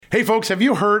Hey folks, have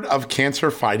you heard of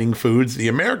cancer-fighting foods? The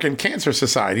American Cancer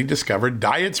Society discovered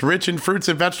diets rich in fruits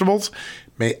and vegetables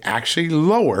may actually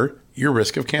lower your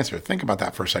risk of cancer. Think about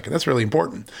that for a second. That's really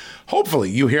important. Hopefully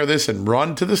you hear this and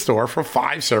run to the store for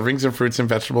 5 servings of fruits and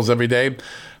vegetables every day.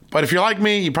 But if you're like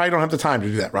me, you probably don't have the time to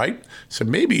do that, right? So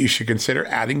maybe you should consider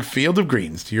adding Field of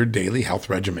Greens to your daily health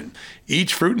regimen.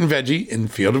 Each fruit and veggie in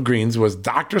Field of Greens was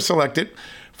doctor selected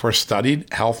for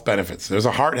studied health benefits. There's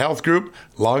a heart health group,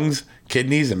 lungs,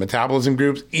 kidneys, and metabolism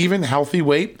groups, even healthy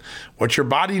weight. What your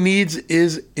body needs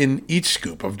is in each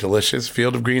scoop of delicious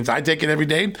Field of Greens. I take it every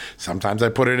day. Sometimes I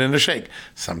put it in a shake.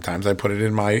 Sometimes I put it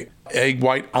in my egg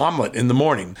white omelet in the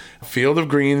morning. Field of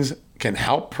Greens can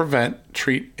help prevent,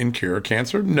 treat, and cure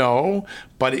cancer? No,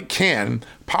 but it can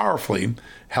powerfully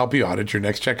help you out at your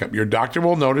next checkup. Your doctor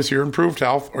will notice your improved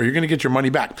health, or you're going to get your money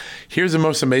back. Here's the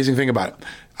most amazing thing about it.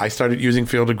 I started using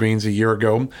Field of Greens a year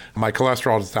ago. My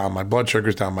cholesterol is down, my blood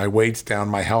sugar's down, my weight's down,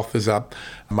 my health is up,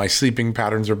 my sleeping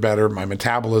patterns are better, my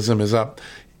metabolism is up.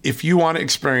 If you want to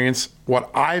experience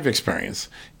what I've experienced,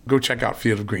 go check out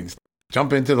Field of Greens.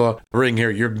 Jump into the ring here.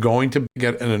 You're going to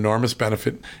get an enormous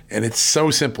benefit, and it's so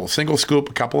simple. Single scoop,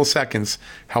 a couple of seconds,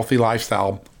 healthy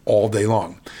lifestyle all day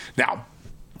long. Now,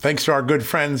 thanks to our good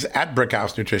friends at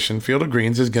Brickhouse Nutrition, Field of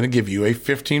Greens is going to give you a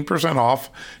 15% off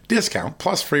discount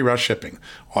plus free rush shipping.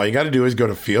 All you got to do is go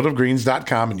to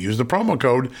fieldofgreens.com and use the promo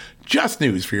code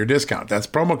JUSTNEWS for your discount. That's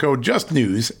promo code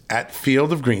JUSTNEWS at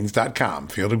fieldofgreens.com.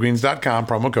 Fieldofgreens.com,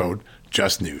 promo code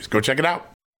JUSTNEWS. Go check it out.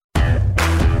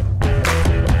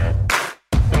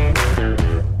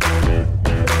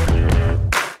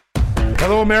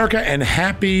 Hello, America, and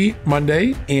happy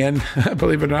Monday, and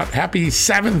believe it or not, happy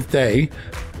 7th day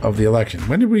of the election.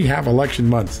 When did we have election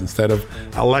months instead of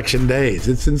election days?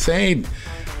 It's insane.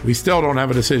 We still don't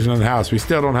have a decision on the House. We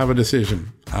still don't have a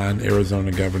decision on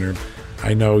Arizona governor.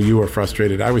 I know you are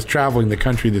frustrated. I was traveling the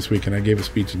country this week, and I gave a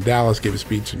speech in Dallas, gave a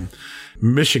speech in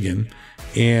Michigan,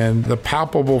 and the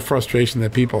palpable frustration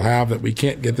that people have that we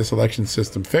can't get this election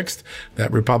system fixed,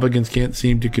 that Republicans can't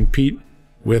seem to compete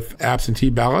with absentee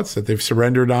ballots, that they've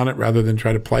surrendered on it rather than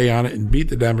try to play on it and beat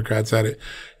the Democrats at it.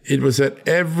 It was that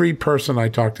every person I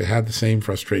talked to had the same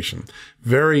frustration.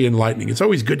 Very enlightening. It's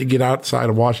always good to get outside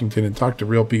of Washington and talk to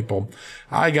real people.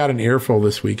 I got an earful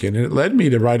this weekend, and it led me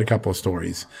to write a couple of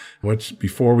stories, which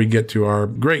before we get to our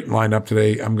great lineup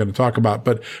today, I'm going to talk about.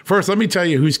 But first, let me tell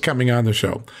you who's coming on the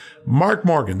show. Mark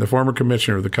Morgan, the former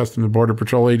commissioner of the Customs and Border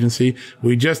Patrol Agency.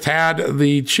 We just had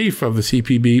the chief of the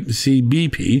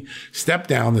CBP step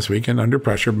down this weekend under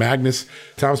pressure.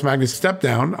 Thomas Magnus stepped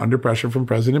down under pressure from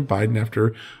President Biden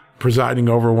after presiding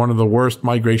over one of the worst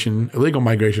illegal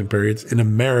migration periods in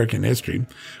American history.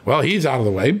 Well, he's out of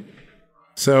the way.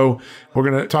 So we're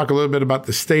going to talk a little bit about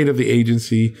the state of the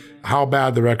agency, how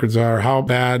bad the records are, how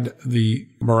bad the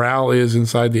morale is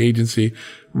inside the agency.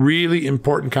 Really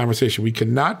important conversation. We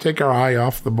cannot take our eye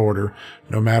off the border,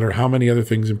 no matter how many other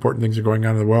important things are going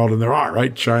on in the world. And there are,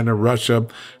 right? China, Russia,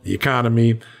 the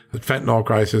economy, the fentanyl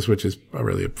crisis, which is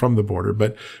really from the border.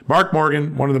 But Mark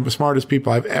Morgan, one of the smartest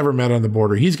people I've ever met on the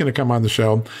border, he's going to come on the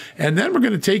show. And then we're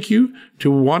going to take you to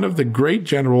one of the great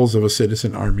generals of a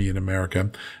citizen army in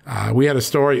America. We had a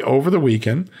story over the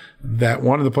weekend that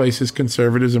one of the places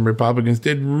conservatives and Republicans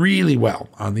did really well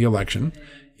on the election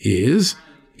is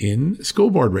in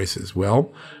school board races.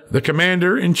 Well, the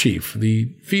commander-in-chief,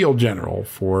 the field general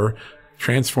for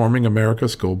transforming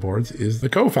America's school boards, is the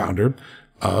co-founder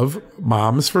of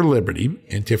Moms for Liberty,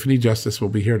 and Tiffany Justice will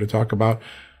be here to talk about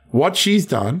what she's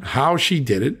done, how she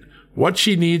did it, what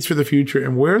she needs for the future,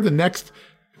 and where the next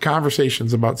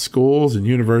conversations about schools and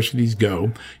universities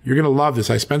go. You're going to love this.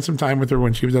 I spent some time with her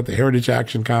when she was at the Heritage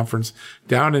Action Conference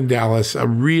down in Dallas, a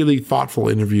really thoughtful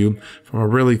interview from a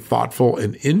really thoughtful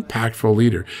and impactful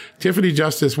leader. Tiffany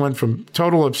Justice went from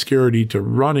total obscurity to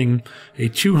running a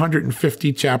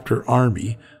 250 chapter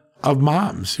army of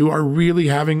moms who are really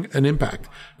having an impact.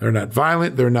 They're not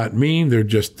violent. They're not mean. They're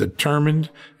just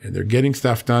determined, and they're getting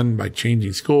stuff done by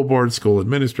changing school boards, school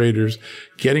administrators,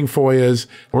 getting FOIAs.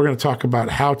 We're going to talk about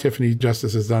how Tiffany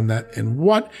Justice has done that and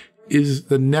what is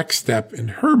the next step in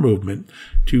her movement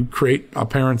to create a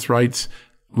parents' rights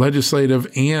legislative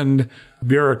and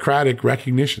bureaucratic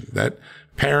recognition that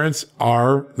parents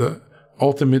are the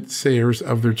ultimate sayers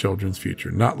of their children's future.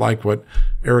 Not like what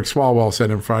Eric Swalwell said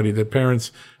on Friday, that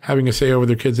parents having a say over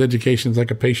their kids' education is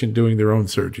like a patient doing their own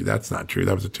surgery. That's not true.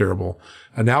 That was a terrible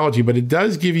analogy, but it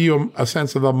does give you a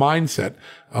sense of the mindset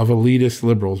of elitist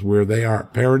liberals where they are.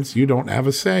 Parents, you don't have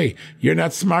a say. You're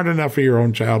not smart enough for your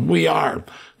own child. We are.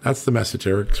 That's the message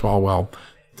Eric Swalwell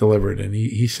delivered. And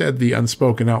he said the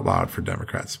unspoken out loud for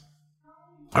Democrats.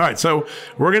 All right, so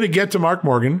we're going to get to Mark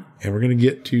Morgan and we're going to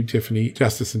get to Tiffany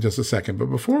Justice in just a second. But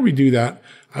before we do that,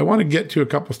 I want to get to a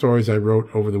couple stories I wrote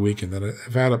over the weekend that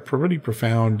have had a pretty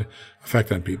profound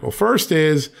effect on people. First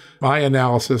is my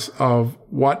analysis of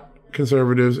what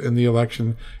conservatives in the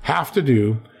election have to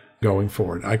do going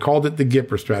forward. I called it the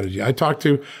Gipper strategy. I talked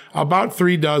to about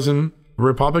 3 dozen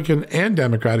Republican and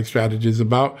Democratic strategies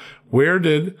about where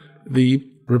did the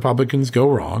Republicans go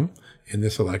wrong in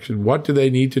this election. What do they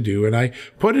need to do? And I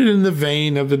put it in the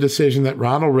vein of the decision that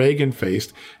Ronald Reagan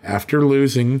faced after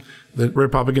losing the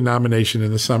Republican nomination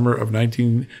in the summer of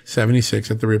 1976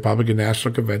 at the Republican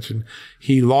National Convention.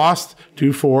 He lost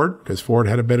to Ford because Ford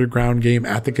had a better ground game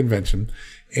at the convention.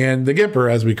 And the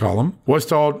Gipper, as we call him, was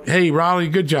told, hey,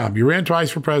 Ronald, good job. You ran twice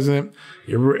for president.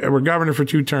 You were governor for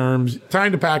 2 terms.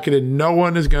 Time to pack it in. No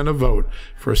one is going to vote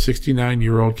for a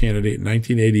 69-year-old candidate in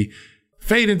 1980.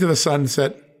 Fade into the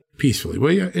sunset peacefully,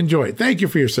 will you? Enjoy it. Thank you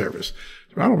for your service.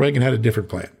 Ronald Reagan had a different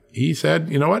plan. He said,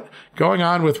 you know what? Going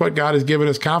on with what God has given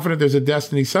us, confident there's a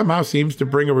destiny somehow seems to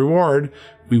bring a reward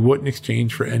we wouldn't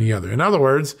exchange for any other. In other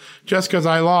words, just because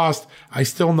I lost, I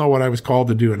still know what I was called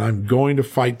to do, and I'm going to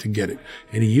fight to get it.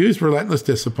 And he used relentless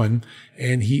discipline,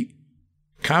 and he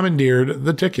commandeered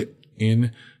the ticket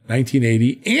in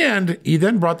 1980, and he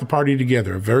then brought the party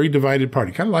together, a very divided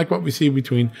party, kind of like what we see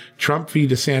between Trump v.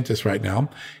 DeSantis right now.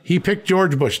 He picked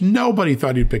George Bush. Nobody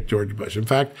thought he'd pick George Bush. In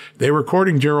fact, they were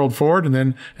courting Gerald Ford, and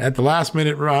then at the last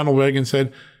minute, Ronald Reagan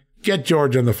said, get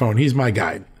George on the phone. He's my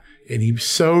guy. And he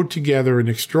sewed together an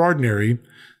extraordinary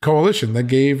coalition that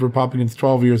gave Republicans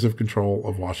 12 years of control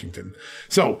of Washington.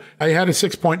 So I had a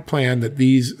 6-point plan that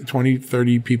these 20,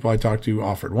 30 people I talked to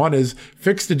offered. One is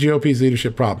fix the GOP's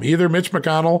leadership problem. Either Mitch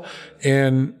McConnell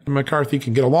and McCarthy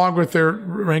can get along with their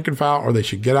rank and file, or they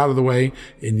should get out of the way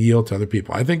and yield to other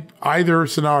people. I think either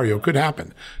scenario could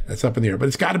happen. That's up in the air, but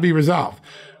it's got to be resolved.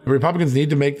 The Republicans need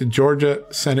to make the Georgia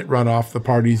Senate runoff the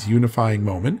party's unifying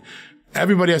moment.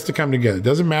 Everybody has to come together. It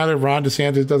doesn't matter if Ron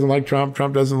DeSantis doesn't like Trump,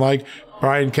 Trump doesn't like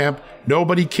Brian Kemp.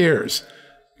 Nobody cares.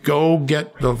 Go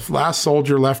get the last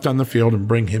soldier left on the field and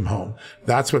bring him home.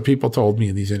 That's what people told me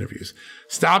in these interviews.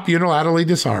 Stop unilaterally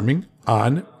disarming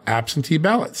on absentee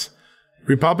ballots.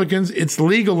 Republicans, it's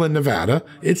legal in Nevada.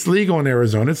 It's legal in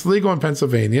Arizona. It's legal in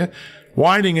Pennsylvania.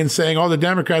 Whining and saying, oh, the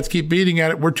Democrats keep beating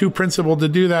at it. We're too principled to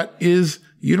do that is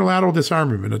unilateral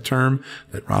disarmament, a term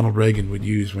that Ronald Reagan would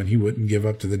use when he wouldn't give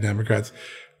up to the Democrats.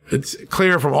 It's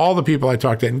clear from all the people I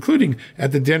talked to, including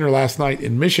at the dinner last night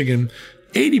in Michigan,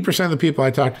 80% of the people I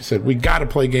talked to said, we got to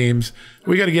play games.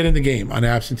 We got to get in the game on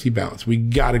absentee ballots. We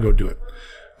got to go do it.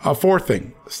 A fourth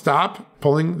thing, stop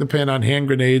pulling the pin on hand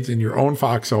grenades in your own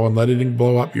foxhole and letting it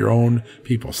blow up your own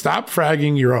people. Stop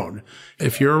fragging your own.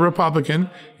 If you're a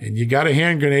Republican and you got a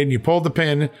hand grenade and you pull the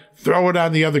pin, throw it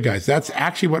on the other guys. That's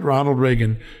actually what Ronald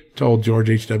Reagan told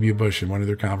George H.W. Bush in one of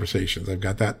their conversations. I've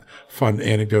got that fun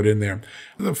anecdote in there.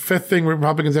 The fifth thing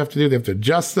Republicans have to do, they have to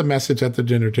adjust the message at the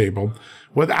dinner table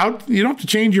you don't have to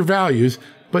change your values,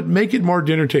 but make it more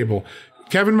dinner table.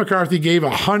 Kevin McCarthy gave a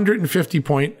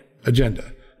 150-point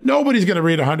agenda. Nobody's going to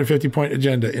read a 150-point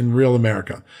agenda in real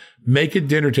America. Make it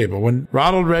dinner table. When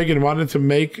Ronald Reagan wanted to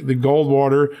make the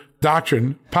Goldwater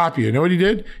doctrine popular, you know what he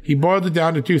did? He boiled it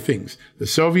down to 2 things. The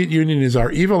Soviet Union is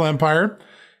our evil empire,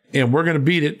 and we're going to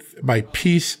beat it by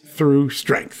peace through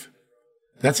strength.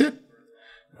 That's it.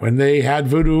 When they had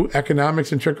voodoo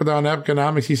economics and trickle-down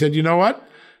economics, he said, you know what?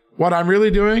 What I'm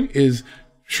really doing is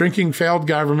shrinking failed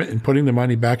government and putting the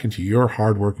money back into your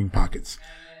hardworking pockets.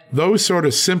 Those sort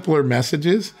of simpler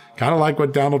messages, kind of like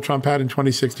what Donald Trump had in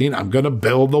 2016, I'm going to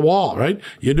build the wall, right?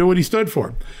 You knew what he stood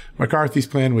for. McCarthy's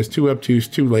plan was too obtuse,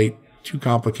 too late, too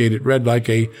complicated, read like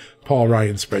a Paul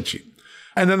Ryan spreadsheet.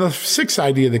 And then the 6th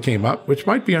idea that came up, which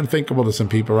might be unthinkable to some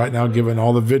people right now, given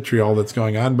all the vitriol that's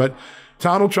going on, but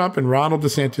Donald Trump and Ronald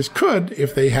DeSantis could,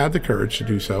 if they had the courage to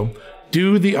do so,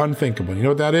 do the unthinkable. You know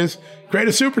what that is? Create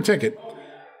a super ticket.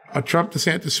 A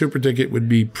Trump-DeSantis super ticket would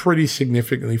be pretty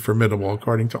significantly formidable,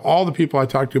 according to all the people I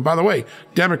talked to. By the way,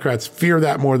 Democrats fear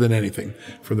that more than anything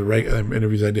from the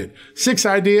interviews I did. 6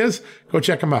 ideas. Go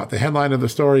check them out. The headline of the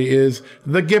story is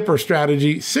The Gipper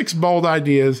Strategy, 6 bold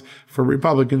ideas for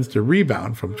Republicans to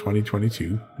rebound from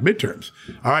 2022 midterms.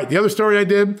 All right, the other story I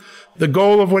did, the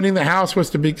goal of winning the House was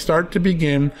to start to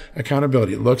begin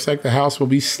accountability. It looks like the House will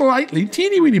be slightly,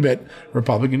 teeny-weeny bit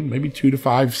Republican, maybe 2 to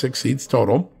 5, 6 seats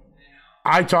total.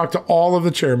 I talked to all of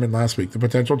the chairmen last week, the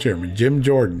potential chairman, Jim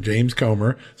Jordan, James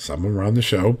Comer, some of them are on the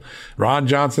show, Ron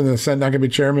Johnson, the Senate, not going to be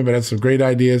chairman, but had some great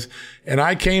ideas. And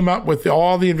I came up with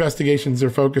all the investigations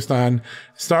they're focused on,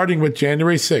 starting with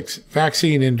January 6th,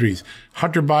 vaccine injuries,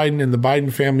 Hunter Biden and the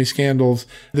Biden family scandals,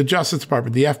 the Justice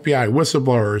Department, the FBI,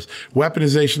 whistleblowers,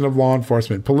 weaponization of law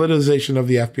enforcement, politicization of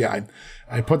the FBI.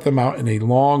 I put them out in a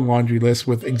long laundry list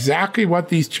with exactly what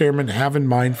these chairmen have in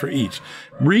mind for each.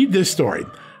 Read this story.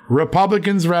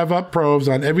 Republicans rev up probes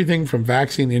on everything from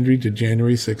vaccine injury to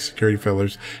January 6th security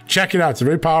failures. Check it out. It's a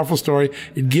very powerful story.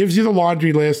 It gives you the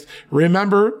laundry list.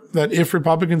 Remember that if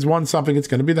Republicans won something, it's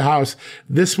going to be the House.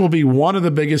 This will be one of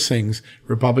the biggest things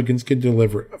Republicans can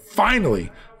deliver.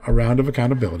 Finally, a round of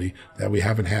accountability that we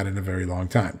haven't had in a very long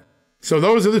time. So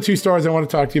those are the two stories I want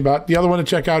to talk to you about. The other one to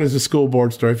check out is the school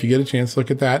board story. If you get a chance,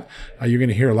 look at that. You're going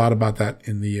to hear a lot about that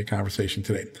in the conversation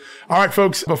today. All right,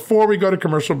 folks, before we go to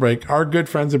commercial break, our good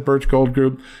friends at Birch Gold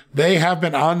Group, they have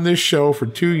been on this show for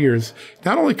 2 years,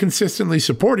 not only consistently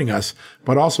supporting us,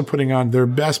 but also putting on their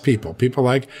best people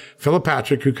like Philip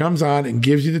Patrick, who comes on and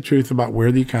gives you the truth about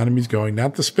where the economy is going,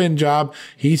 not the spin job.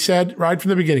 He said right from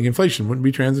the beginning, inflation wouldn't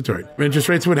be transitory. Interest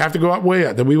rates would have to go up way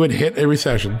up, that we would hit a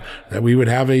recession, that we would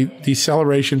have a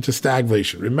deceleration to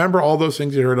stagflation. Remember all those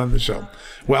things you heard on the show.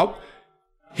 Well,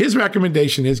 his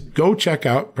recommendation is go check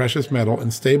out precious metal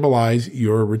and stabilize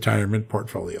your retirement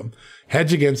portfolio.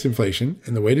 Hedge against inflation.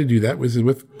 And the way to do that was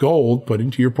with gold put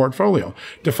into your portfolio.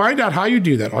 To find out how you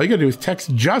do that, all you got to do is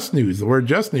text Just News, the word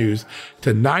Just News,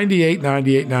 to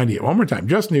 989898. One more time,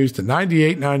 Just News to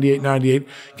 989898.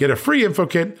 Get a free info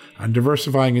kit on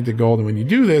diversifying into gold. And when you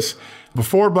do this,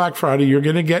 before Black Friday, you're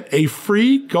going to get a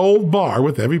free gold bar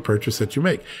with every purchase that you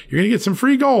make. You're going to get some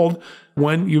free gold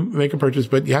when you make a purchase,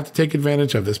 but you have to take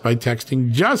advantage of this by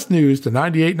texting Just News to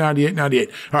 989898.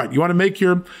 All right, you want to make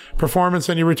your performance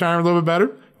and your retirement a little bit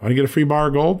better? Want to get a free bar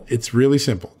of gold? It's really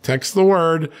simple. Text the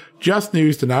word Just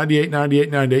News to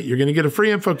 989898. You're going to get a free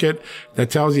info kit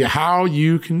that tells you how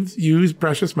you can use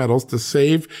precious metals to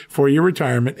save for your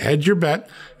retirement, hedge your bet,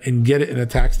 and get it in a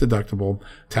tax-deductible,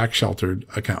 tax-sheltered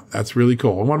account. That's really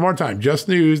cool. And one more time, Just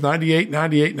News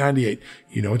 989898.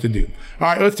 You know what to do. All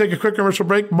right, let's take a quick commercial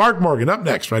break. Mark Morgan up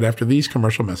next, right after these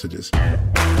commercial messages.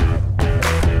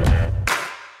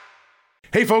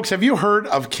 Hey folks, have you heard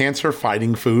of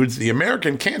cancer-fighting foods? The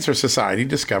American Cancer Society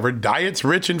discovered diets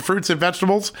rich in fruits and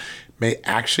vegetables may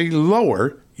actually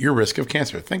lower your risk of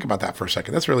cancer. Think about that for a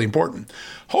second. That's really important.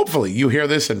 Hopefully you hear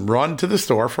this and run to the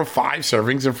store for 5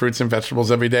 servings of fruits and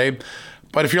vegetables every day.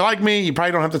 But if you're like me, you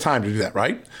probably don't have the time to do that,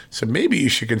 right? So maybe you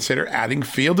should consider adding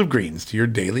Field of Greens to your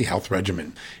daily health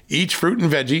regimen. Each fruit and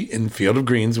veggie in Field of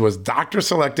Greens was doctor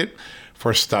selected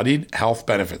for studied health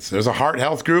benefits. There's a heart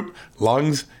health group,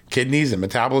 lungs, kidneys, and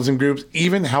metabolism groups,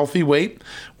 even healthy weight.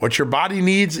 What your body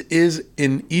needs is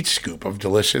in each scoop of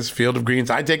delicious Field of Greens.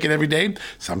 I take it every day.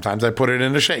 Sometimes I put it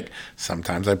in a shake.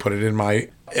 Sometimes I put it in my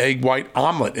egg white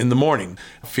omelet in the morning.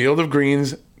 Field of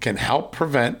Greens can help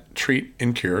prevent, treat,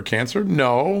 and cure cancer?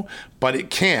 No, but it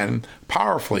can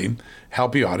powerfully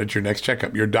help you out at your next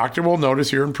checkup. Your doctor will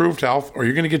notice your improved health, or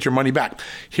you're going to get your money back.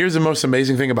 Here's the most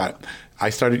amazing thing about it. I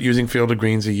started using Field of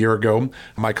Greens a year ago.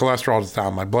 My cholesterol is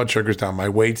down, my blood sugar's down, my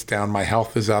weight's down, my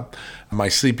health is up, my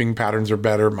sleeping patterns are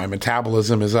better, my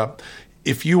metabolism is up.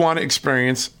 If you want to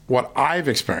experience what I've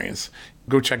experienced,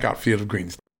 go check out Field of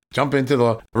Greens. Jump into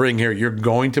the ring here. You're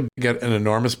going to get an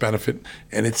enormous benefit,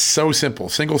 and it's so simple.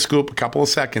 Single scoop, a couple of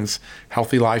seconds,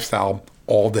 healthy lifestyle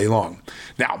all day long.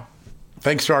 Now,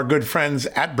 thanks to our good friends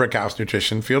at Brickhouse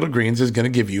Nutrition, Field of Greens is going to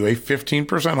give you a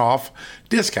 15% off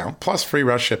discount plus free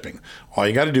rush shipping. All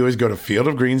you got to do is go to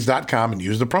fieldofgreens.com and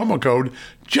use the promo code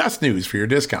JUSTNEWS for your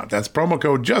discount. That's promo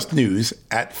code JUSTNEWS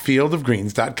at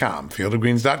fieldofgreens.com.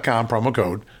 Fieldofgreens.com, promo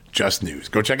code JUSTNEWS.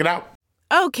 Go check it out.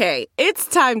 Okay, it's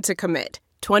time to commit.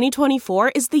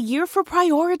 2024 is the year for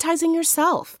prioritizing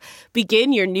yourself.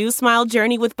 Begin your new smile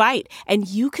journey with Byte, and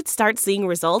you could start seeing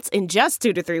results in just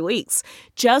 2 to 3 weeks.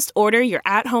 Just order your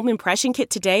at-home impression kit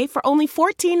today for only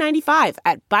 $14.95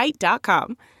 at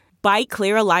Byte.com. Byte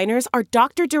Clear aligners are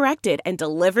doctor-directed and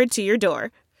delivered to your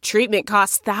door. Treatment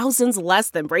costs thousands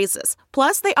less than braces.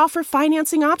 Plus, they offer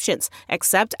financing options,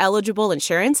 accept eligible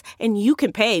insurance, and you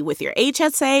can pay with your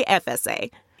HSA FSA.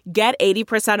 Get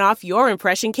 80% off your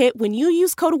impression kit when you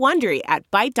use code WONDERY at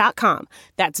Byte.com.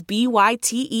 That's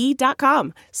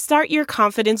BYTE.com. Start your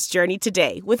confidence journey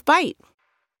today with Byte.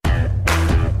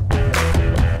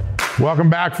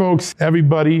 Welcome back, folks.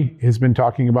 Everybody has been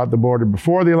talking about the border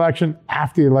before the election,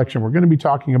 after the election. We're going to be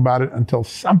talking about it until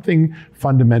something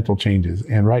fundamental changes.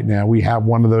 And right now, we have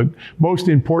one of the most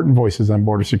important voices on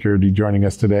border security joining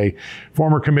us today,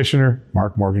 former Commissioner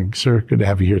Mark Morgan. Sir, good to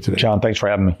have you here today. John, thanks for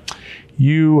having me.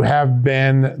 You have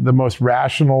been the most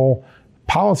rational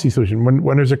policy solution.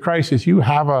 When there's a crisis, you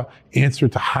have an answer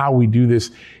to how we do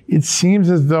this. It seems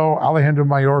as though Alejandro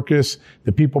Mayorkas,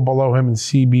 the people below him in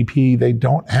CBP, they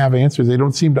don't have answers. They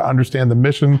don't seem to understand the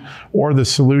mission or the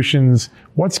solutions.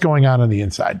 What's going on the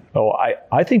inside? Oh,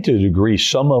 I think to a degree,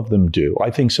 some of them do. I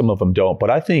think some of them don't. But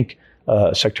I think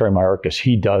Secretary Mayorkas,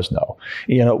 he does know.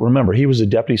 You know, remember, he was the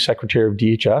Deputy Secretary of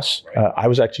DHS. I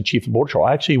was actually Chief of Border Patrol.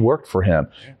 I actually worked for him.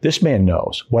 This man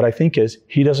knows. What I think is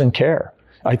he doesn't care.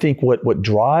 I think what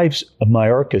drives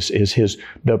Mayorkas is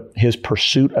his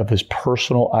pursuit of his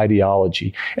personal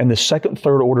ideology. And the second,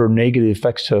 third order negative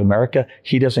effects to America,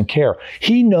 he doesn't care.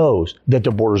 He knows that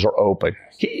the borders are open.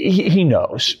 He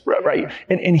knows, right?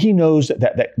 And he knows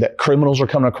that criminals are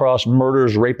coming across,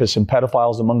 murderers, rapists, and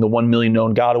pedophiles among the 1 million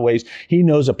known gotaways. He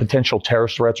knows that potential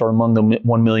terrorist threats are among the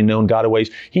 1 million known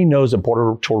gotaways. He knows that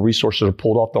Border Patrol resources are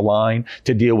pulled off the line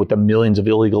to deal with the millions of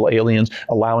illegal aliens,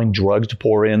 allowing drugs to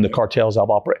pour in, the cartels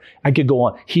have operate. I could go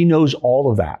on. He knows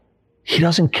all of that. He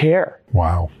doesn't care.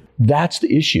 Wow. That's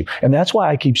the issue. And that's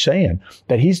why I keep saying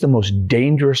that he's the most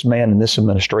dangerous man in this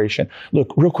administration.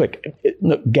 Look, real quick,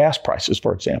 gas prices,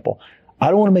 for example. I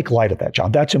don't want to make light of that,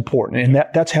 John. That's important. And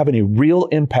that's having a real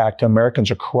impact to Americans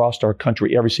across our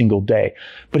country every single day.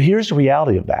 But here's the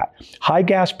reality of that. High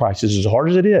gas prices, as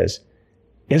hard as it is,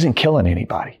 isn't killing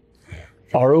anybody.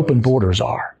 Our open borders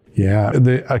are. Yeah,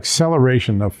 the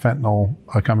acceleration of fentanyl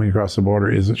coming across the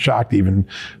border is shocked even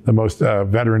the most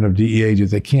veteran of DEA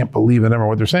agents. They can't believe the number.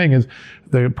 What they're saying is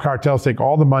the cartels take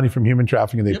all the money from human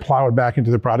trafficking and they plow it back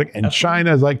into the product. And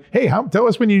China is like, hey, tell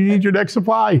us when you need your next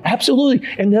supply. Absolutely.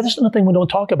 And that's another thing we don't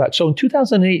talk about. So in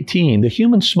 2018, the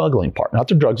human smuggling part, not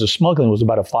the drugs, the smuggling was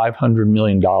about a $500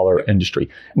 million industry.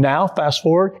 Now, fast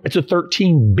forward, it's a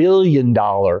 $13 billion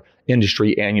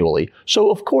industry annually.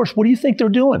 So of course, what do you think they're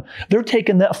doing? They're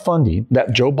taking that funding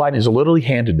that Joe Biden has literally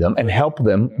handed them and helped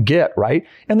them get, right?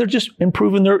 And they're just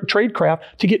improving their trade craft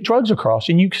to get drugs across.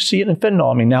 And you can see it in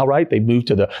fentanyl. I mean, now, right, they moved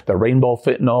to the rainbow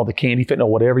fentanyl, the candy fentanyl,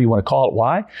 whatever you want to call it.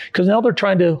 Why? Because now they're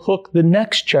trying to hook the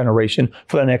next generation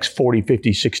for the next 40,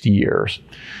 50, 60 years.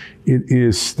 It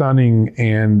is stunning.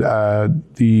 And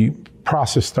the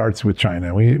process starts with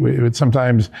China.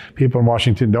 Sometimes people in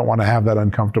Washington don't want to have that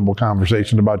uncomfortable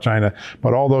conversation about China,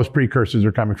 but all those precursors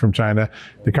are coming from China.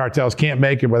 The cartels can't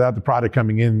make it without the product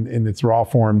coming in its raw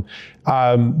form.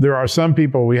 There are some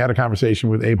people, we had a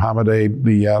conversation with Abe Hamadeh,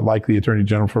 the likely Attorney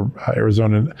General for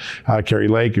Arizona, Kari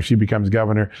Lake, if she becomes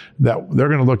governor, that they're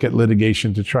going to look at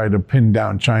litigation to try to pin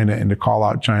down China and to call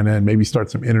out China and maybe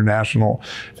start some international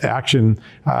action.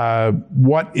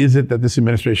 What is it that this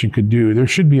administration could do? There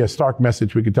should be a stark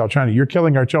message we could tell China, you're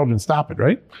killing our children, stop it,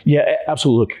 right? Yeah,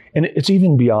 absolutely. And it's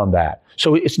even beyond that.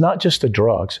 So it's not just the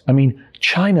drugs. I mean,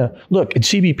 China, look, at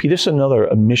CBP, this is another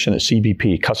mission at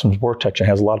CBP, Customs Border Protection,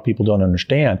 has a lot of people don't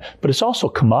understand, but it's also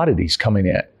commodities coming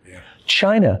in. Yeah.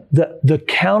 China, the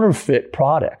counterfeit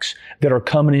products that are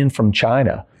coming in from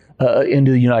China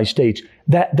into the United States,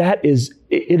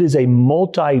 it is a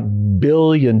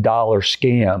multi-billion-dollar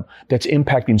scam that's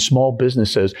impacting small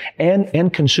businesses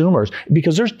and consumers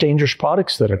because there's dangerous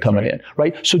products that are coming in,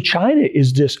 right? So China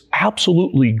is this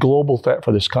absolutely global threat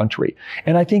for this country.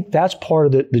 And I think that's part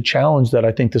of the challenge that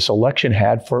I think this election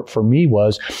had for me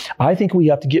was I think we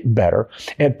have to get better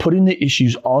at putting the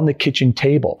issues on the kitchen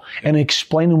table and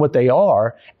explaining what they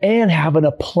are and having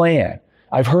a plan.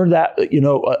 I've heard that,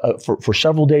 for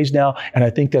several days now, and I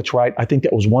think that's right. I think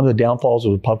that was one of the downfalls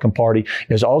of the Republican Party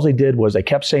is all they did was they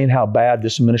kept saying how bad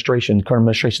this administration, the current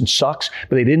administration sucks,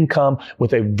 but they didn't come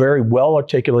with a very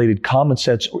well-articulated, common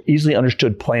sense, easily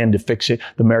understood plan to fix it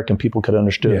the American people could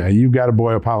understand. Yeah, you've got to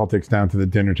boil politics down to the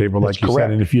dinner table, like you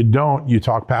said. And if you don't, you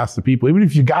talk past the people. Even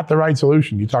if you got the right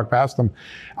solution, you talk past them.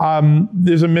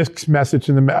 There's a mixed message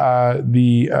in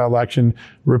the election.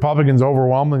 Republicans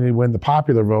overwhelmingly win the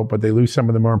popular vote, but they lose some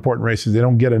of the more important races. They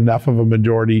don't get enough of a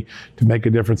majority to make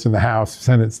a difference in the House.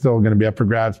 Senate's still going to be up for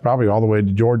grabs, probably all the way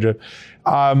to Georgia.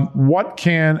 What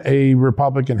can a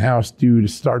Republican House do to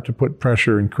start to put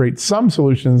pressure and create some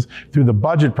solutions through the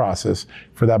budget process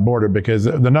for that border? Because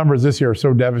the numbers this year are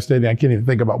so devastating, I can't even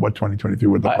think about what 2023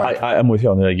 would look like. I'm with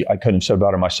you on that. I couldn't have said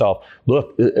about it myself.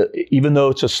 Look, even though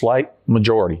it's a slight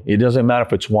majority, it doesn't matter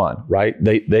if it's one, right?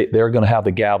 They're going to have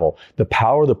the gavel. The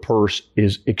power of the purse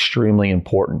is extremely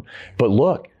important. But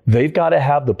look, They've got to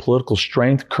have the political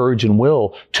strength, courage, and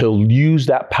will to use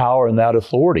that power and that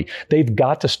authority. They've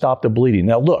got to stop the bleeding.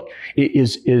 Now, look,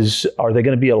 are they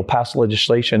going to be able to pass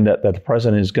legislation that the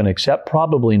president is going to accept?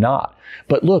 Probably not.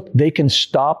 But look, they can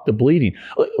stop the bleeding.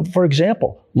 For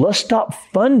example, let's stop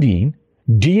funding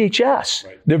DHS,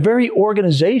 the very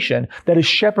organization that is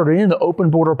shepherding in the open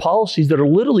border policies that are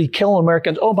literally killing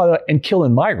Americans, by the way, and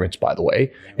killing migrants, by the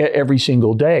way, every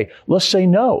single day. Let's say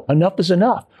no, enough is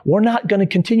enough. We're not going to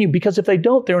continue, because if they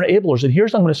don't, they're enablers. And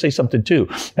I'm going to say something too.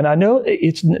 And I know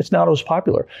it's not as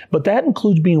popular, but that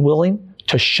includes being willing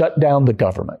to shut down the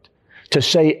government, to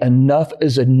say enough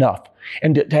is enough.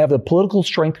 And to have the political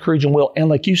strength, courage, and will, and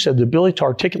like you said, the ability to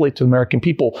articulate to the American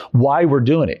people why we're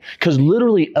doing it. Because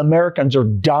literally Americans are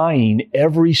dying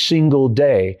every single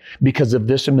day because of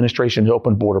this administration's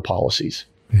open border policies.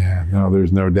 Yeah, no,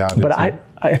 there's no doubt. But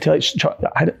I tell you,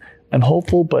 I'm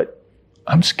hopeful, but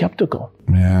I'm skeptical.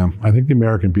 Yeah, I think the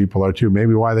American people are too.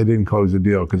 Maybe why they didn't close the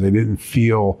deal, because they didn't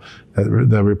feel that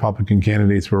the Republican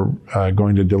candidates were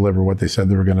going to deliver what they said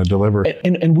they were going to deliver.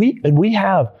 And we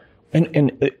have.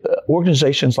 And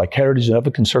organizations like Heritage and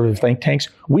other conservative think tanks,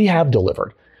 we have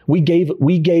delivered.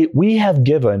 We have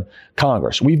given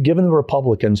Congress, we've given the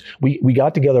Republicans, we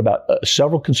got together about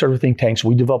several conservative think tanks.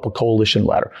 We developed a coalition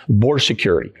ladder, border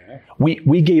security.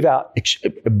 We gave out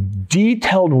a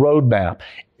detailed roadmap.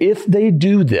 If they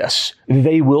do this,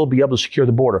 they will be able to secure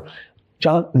the border.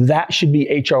 John, that should be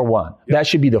H.R. 1. That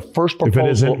should be the first proposal. If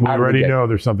it isn't, we already know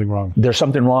there's something wrong. There's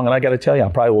something wrong, and I got to tell you, I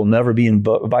probably will never be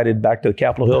invited back to the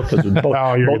Capitol Hill, because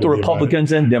both the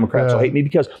Republicans and Democrats will hate me,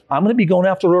 because I'm going to be going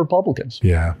after the Republicans.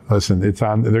 Yeah, listen, it's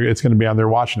going to be on their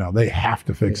watch now. They have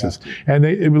to fix this. And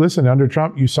listen, under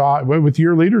Trump, you saw with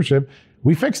your leadership,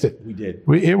 we fixed it. We did.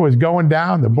 It was going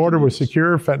down. The border was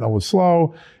secure. Fentanyl was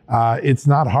slow. It's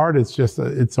not hard. It's just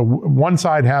one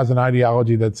side has an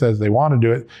ideology that says they want to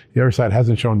do it. The other side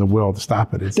hasn't shown the will to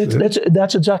stop it.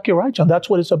 That's exactly right, John. That's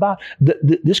what it's about.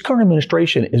 This current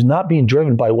administration is not being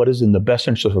driven by what is in the best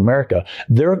interest of America.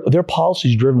 Their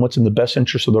policies driven what's in the best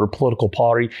interest of their political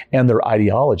party and their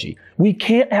ideology. We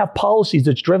can't have policies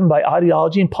that's driven by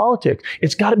ideology and politics.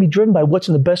 It's got to be driven by what's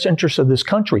in the best interest of this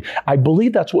country. I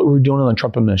believe that's what we were doing in the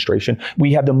Trump administration.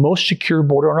 We had the most secure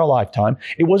border in our lifetime.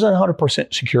 It wasn't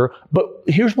 100% secure, but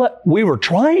here's what we were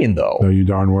trying, though. No, you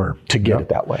darn were. To get it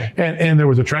that way. And there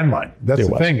was a trend line. That's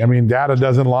the thing. I mean, data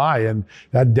doesn't lie, and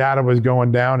that data was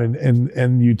going down,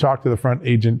 and you talk to the front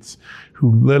agents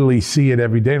who literally see it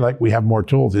every day, like, we have more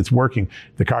tools. It's working.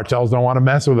 The cartels don't want to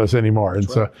mess with us anymore. And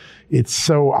so it's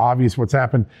so obvious what's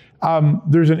happened.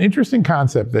 There's an interesting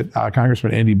concept that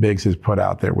Congressman Andy Biggs has put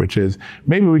out there, which is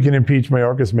maybe we can impeach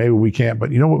Mayorkas, maybe we can't.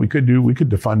 But you know what we could do? We could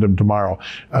defund him tomorrow.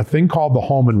 A thing called the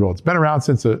Holman Rule. It's been around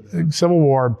since the Civil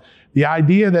War. The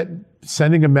idea that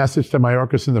sending a message to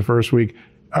Mayorkas in the first week,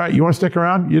 all right, you want to stick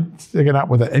around? You're sticking out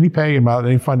without any pay and without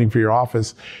any funding for your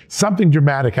office. Something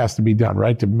dramatic has to be done,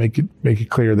 right, to make it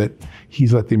clear that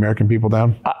he's let the American people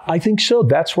down? I think so.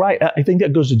 That's right. I think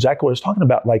that goes exactly what I was talking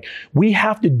about. Like, we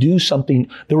have to do something.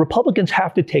 The Republicans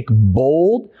have to take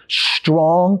bold,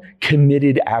 strong,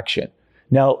 committed action.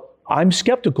 Now, I'm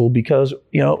skeptical because,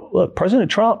 look, President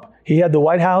Trump, he had the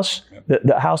White House,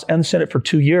 the House and the Senate for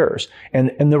 2 years.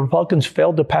 And the Republicans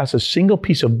failed to pass a single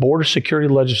piece of border security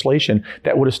legislation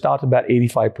that would have stopped about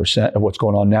 85% of what's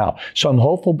going on now. So I'm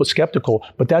hopeful but skeptical,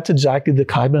 but that's exactly the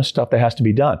kind of stuff that has to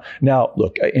be done. Now,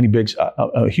 look, Andy Biggs,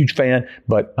 I'm a huge fan,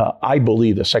 but I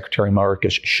believe that Secretary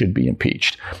Mayorkas should be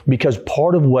impeached, because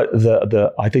part of what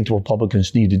I think the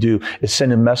Republicans need to do is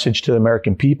send a message to the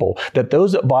American people that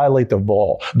those that violate the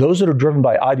law, those that are driven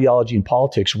by ideology and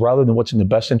politics rather than what's in the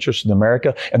best interest of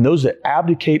America, and those that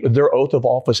abdicate their oath of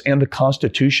office and the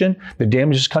Constitution that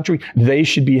damages this country, they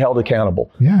should be held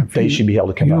accountable. Yeah, they should be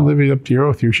held accountable. You live up to your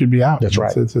oath, you should be out. That's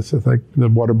right. It's like the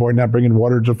water boy not bringing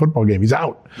water to a football game. He's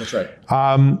out. That's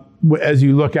right. As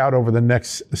you look out over the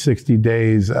next 60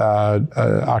 days,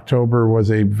 October was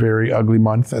a very ugly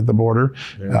month at the border.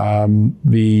 Yeah.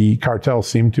 The cartels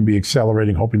seem to be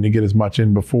accelerating, hoping to get as much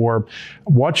in before.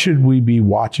 What should we be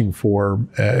watching for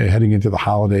heading into the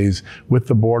holidays with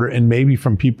the border, and maybe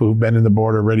from people who've been in the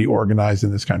border already organized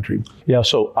in this country? Yeah,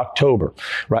 so October,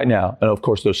 right now, and of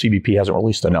course, the CBP hasn't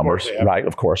released the numbers, right,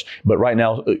 of course. But right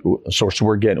now, source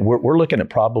we're looking at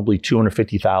probably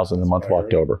 250,000 in the month of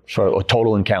October, so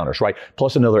total encounters. Right,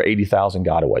 plus another 80,000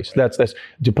 gotaways. That's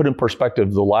to put in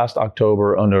perspective. The last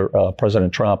October under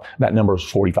President Trump, that number was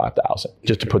 45,000.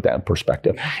 Just to put that in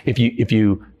perspective, if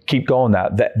you keep going,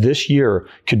 that this year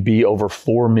could be over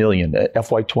 4 million.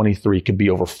 FY23 could be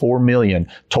over 4 million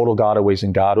total gotaways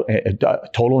and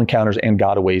total encounters and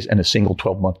gotaways in a single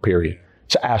 12-month period.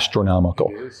 It's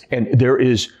astronomical, and there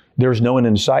is There's no end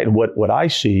in sight. And what I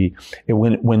see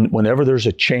whenever there's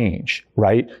a change,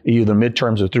 right, either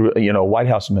midterms or through, White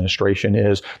House administration,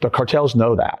 is the cartels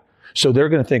know that. So they're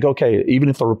going to think, okay, even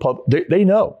if the they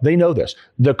know this.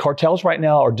 The cartels right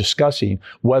now are discussing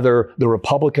whether the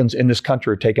Republicans in this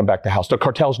country are taking back the House. The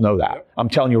cartels know that. I'm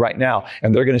telling you right now.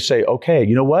 And they're going to say, okay,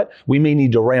 you know what? We may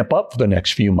need to ramp up for the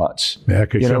next few months. Yeah,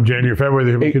 because January, February,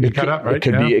 it could be cut up, right?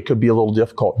 It could be a little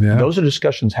difficult. Yeah. Those are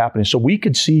discussions happening. So we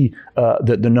could see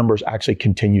the numbers actually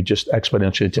continue just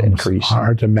exponentially to increase. It's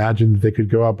hard to imagine that they could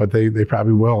go up, but they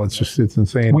probably will. It's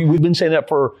insane. We've been saying that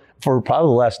for probably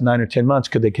the last 9 or 10 months.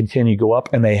 Could they continue to go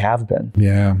up? And they have been.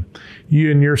 Yeah. You,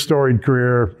 in your storied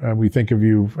career, we think of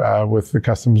you with the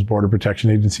Customs Border Protection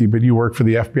Agency, but you worked for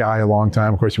the FBI a long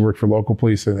time. Of course, you worked for local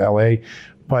police in LA.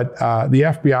 But the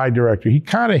FBI director, he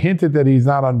kind of hinted that he's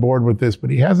not on board with this, but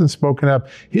he hasn't spoken up.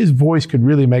 His voice could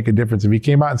really make a difference. If he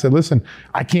came out and said, listen,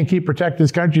 I can't keep protecting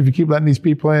this country if you keep letting these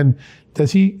people in.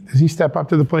 Does he step up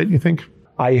to the plate, you think?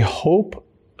 I hope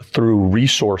through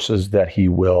resources that he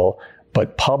will.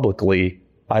 But publicly,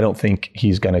 I don't think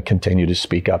he's going to continue to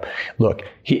speak up. Look,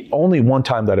 only one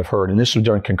time that I've heard, and this was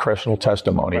during congressional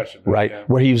testimony, right,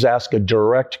 where he was asked a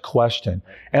direct question.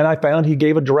 And I found he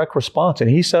gave a direct response. And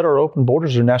he said our open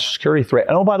borders are a national security threat.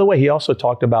 And by the way, he also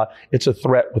talked about it's a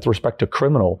threat with respect to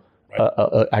criminal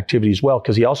activity as well,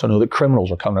 because he also knew that criminals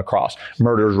are coming across.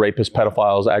 Murderers, rapists,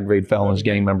 pedophiles, aggravated felons,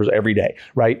 gang members every day,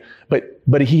 right?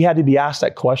 But he had to be asked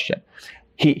that question.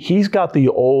 He's got the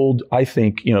old, I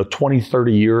think, 20,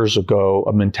 30 years ago,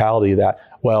 a mentality that,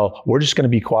 well, we're just going to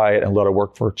be quiet and let our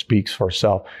work speaks for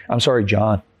itself. I'm sorry,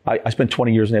 John. I spent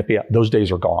 20 years in the FBI. Those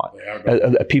days are gone.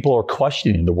 People are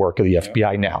questioning the work of the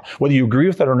FBI now. Whether you agree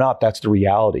with it or not, that's the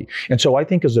reality. And so I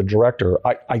think as a director,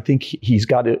 I think he's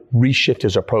got to reshift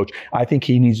his approach. I think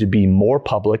he needs to be more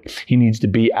public. He needs to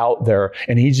be out there,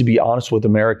 and he needs to be honest with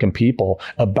American people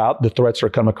about the threats that are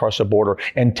coming across the border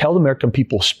and tell the American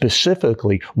people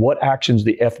specifically what actions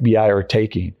the FBI are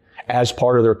taking as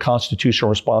part of their constitutional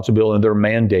responsibility and their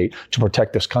mandate to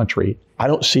protect this country. I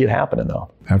don't see it happening,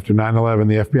 though. After 9/11,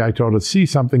 the FBI told us, see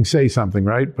something, say something,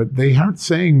 right? But they aren't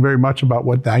saying very much about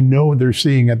what I know they're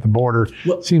seeing at the border.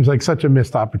 Well, seems like such a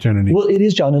missed opportunity. Well, it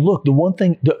is, John. And look, the one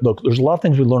thing, there's a lot of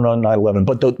things we learned on 9/11,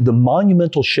 but the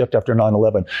monumental shift after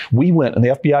 9/11, we went, and the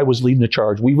FBI was leading the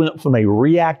charge, we went from a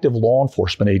reactive law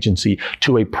enforcement agency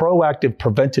to a proactive,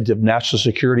 preventative national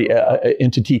security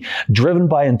entity driven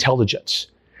by intelligence.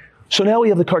 So now we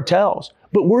have the cartels,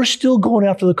 but we're still going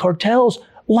after the cartels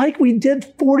like we did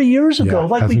 40 years ago,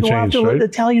 like we go after the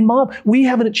Italian mob. We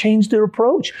haven't changed their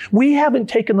approach. We haven't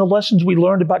taken the lessons we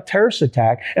learned about terrorist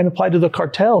attack and applied to the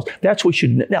cartels. That's what we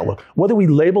should. Now, look, whether we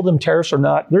label them terrorists or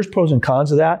not, there's pros and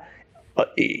cons of that.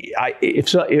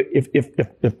 If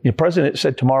the president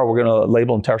said tomorrow we're going to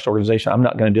label them terrorist organization, I'm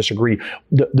not going to disagree.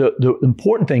 The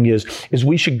important thing is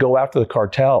we should go after the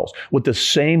cartels with the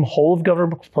same whole of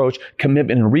government approach,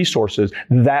 commitment, and resources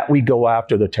that we go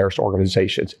after the terrorist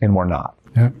organizations, and we're not.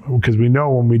 Yeah, because we know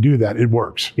when we do that, it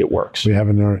works. It works. We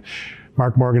haven't.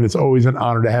 Mark Morgan, it's always an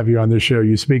honor to have you on this show.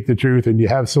 You speak the truth, and you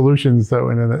have solutions, though,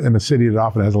 in a city that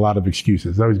often has a lot of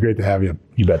excuses. It's always great to have you.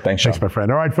 You bet. Thanks, Sean. Thanks, my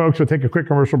friend. All right, folks, we'll take a quick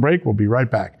commercial break. We'll be right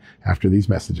back after these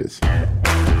messages.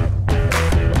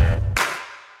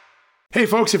 Hey,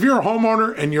 folks, if you're a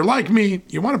homeowner and you're like me,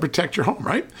 you want to protect your home,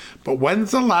 right? But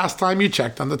when's the last time you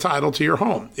checked on the title to your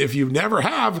home? If you never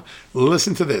have,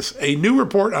 listen to this. A new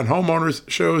report on homeowners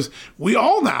shows we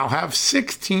all now have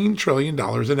 $16 trillion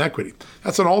in equity.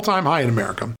 That's an all-time high in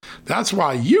America. That's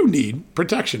why you need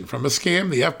protection from a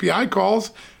scam the FBI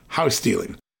calls house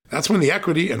stealing. That's when the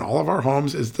equity in all of our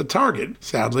homes is the target,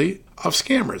 sadly, of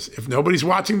scammers. If nobody's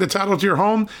watching the title to your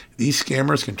home, these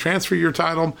scammers can transfer your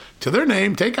title to their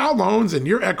name, take out loans, and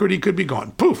your equity could be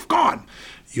gone. Poof, gone.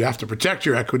 You have to protect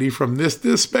your equity from this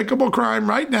despicable crime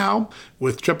right now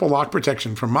with triple lock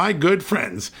protection from my good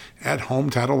friends at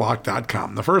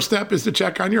HomeTitleLock.com. The first step is to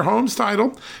check on your home's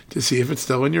title to see if it's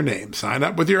still in your name. Sign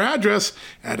up with your address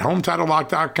at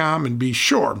HomeTitleLock.com and be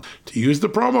sure to use the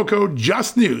promo code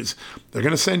JUSTNEWS. They're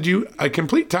going to send you a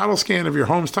complete title scan of your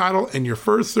home's title and your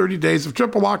first 30 days of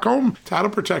triple lock home title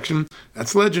protection.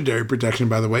 That's legendary protection,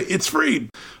 by the way. It's free.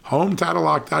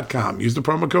 HomeTitleLock.com. Use the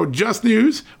promo code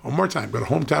JUSTNEWS. One more time, go to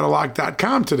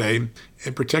HomeTitleLock.com today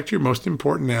and protect your most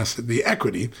important asset, the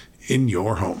equity in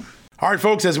your home. All right,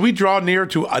 folks, as we draw near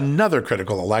to another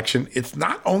critical election, it's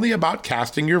not only about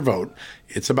casting your vote,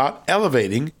 It's about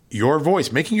elevating your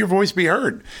voice, making your voice be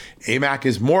heard. AMAC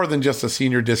is more than just a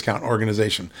senior discount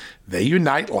organization. They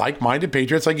unite like-minded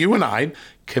patriots like you and I,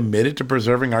 committed to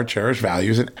preserving our cherished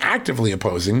values and actively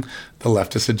opposing the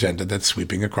leftist agenda that's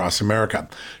sweeping across America.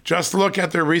 Just look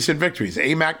at their recent victories.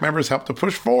 AMAC members helped to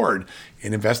push forward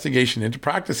an investigation into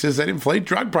practices that inflate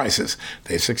drug prices.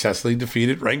 They've successfully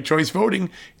defeated ranked choice voting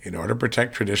in order to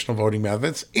protect traditional voting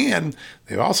methods, and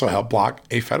they've also helped block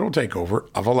a federal takeover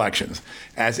of elections.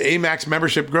 As AMAC's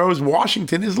membership grows,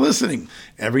 Washington is listening.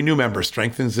 Every new member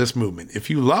strengthens this movement. If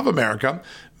you love America,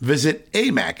 visit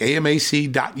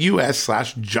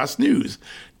amac.us/justnews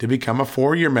to become a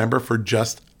 4-year member for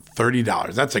just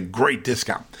 $30. That's a great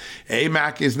discount.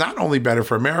 AMAC is not only better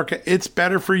for America, it's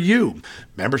better for you.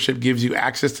 Membership gives you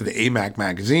access to the AMAC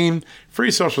magazine, free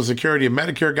Social Security and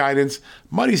Medicare guidance,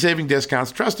 money-saving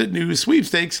discounts, trusted news,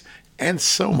 sweepstakes, and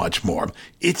so much more.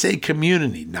 It's a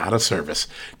community, not a service.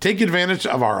 Take advantage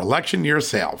of our election year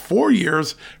sale, 4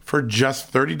 years for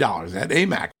just $30 at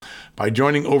AMAC. By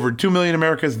joining over 2 million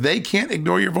Americans, they can't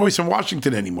ignore your voice in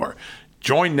Washington anymore.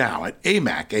 Join now at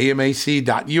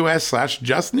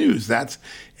amac.us/justnews. That's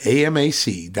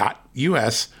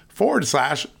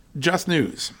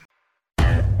amac.us/justnews.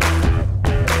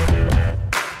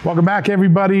 Welcome back,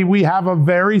 everybody. We have a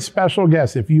very special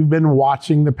guest. If you've been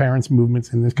watching the parents'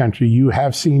 movements in this country, you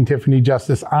have seen Tiffany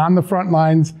Justice on the front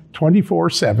lines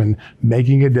 24/7,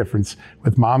 making a difference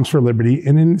with Moms for Liberty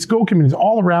and in school communities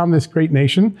all around this great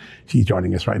nation. She's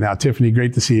joining us right now. Tiffany,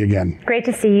 great to see you again. Great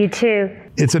to see you too.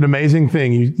 It's an amazing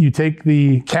thing. You take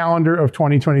the calendar of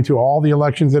 2022, all the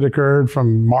elections that occurred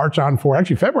from March on forward,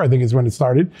 actually February I think is when it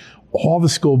started, all the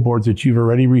school boards that you've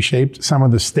already reshaped, some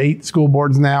of the state school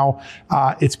boards now.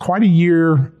 It's quite a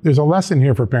year. There's a lesson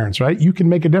here for parents, right? You can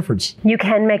make a difference. You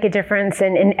can make a difference,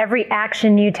 and every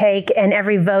action you take and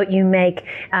every vote you make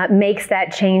makes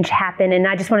that change happen. And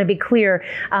I just want to be clear,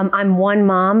 I'm one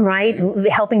mom, right,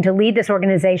 helping to lead this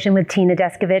organization with Tina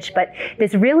Descovich, but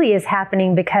this really is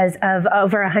happening because of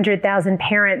over 100,000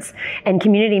 parents and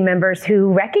community members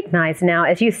who recognize now,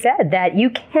 as you said, that you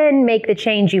can make the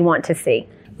change you want to see.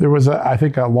 There was, I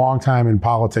think, a long time in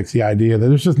politics, the idea that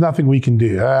there's just nothing we can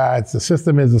do. It's the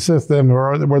system is the system.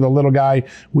 We're the little guy.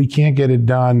 We can't get it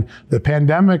done. The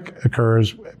pandemic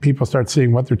occurs. People start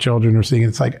seeing what their children are seeing.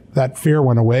 It's like that fear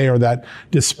went away or that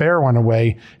despair went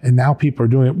away. And now people are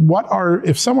doing it.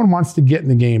 If someone wants to get in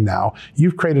the game now,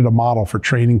 you've created a model for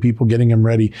training people, getting them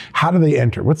ready. How do they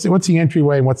enter? What's the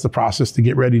entryway and what's the process to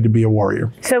get ready to be a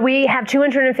warrior? So we have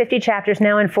 250 chapters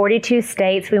now in 42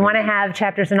 states. We want to have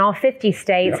chapters in all 50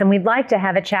 states. And we'd like to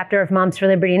have a chapter of Moms for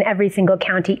Liberty in every single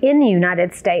county in the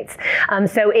United States.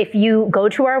 So if you go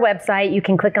to our website, you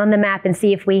can click on the map and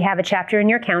see if we have a chapter in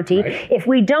your county. Right. If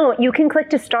we don't, you can click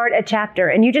to start a chapter.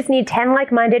 And you just need 10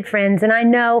 like-minded friends. And I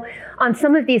know on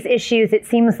some of these issues, it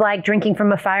seems like drinking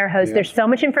from a fire hose. Yeah. There's so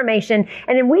much information.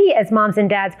 And then we, as moms and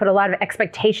dads, put a lot of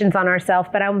expectations on ourselves.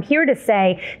 But I'm here to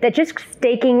say that just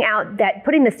staking out that,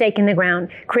 putting the stake in the ground,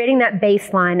 creating that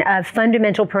baseline of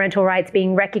fundamental parental rights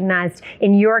being recognized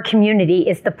in your community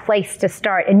is the place to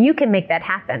start. And you can make that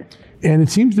happen. And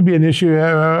it seems to be an issue.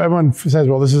 Everyone says,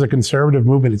 well, this is a conservative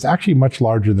movement. It's actually much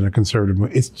larger than a conservative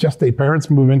movement. It's just a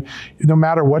parents' movement. No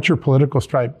matter what your political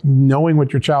stripe, knowing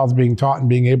what your child's being taught and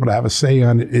being able to have a say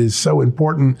on it is so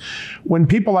important. When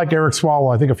people like Eric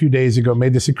Swalwell, I think a few days ago,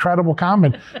 made this incredible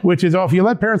comment, which is, if you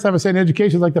let parents have a say in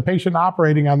education, it's like the patient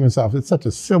operating on themselves. It's such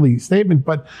a silly statement,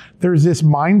 but there's this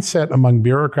mindset among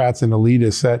bureaucrats and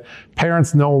elitists that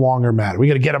parents no longer matter. We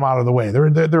got to get them out of the way. They're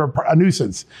a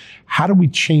nuisance. How do we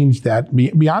change that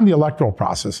beyond the electoral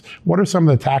process? What are some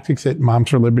of the tactics that Moms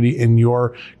for Liberty and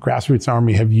your grassroots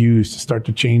army have used to start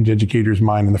to change educators'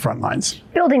 mind in the front lines?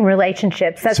 Building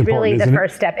relationships. That's really the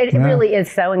first step. It really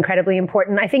is so incredibly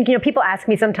important. I think, people ask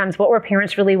me sometimes, what were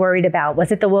parents really worried about?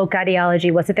 Was it the woke ideology?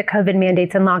 Was it the COVID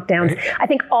mandates and lockdowns? Right. I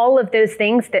think all of those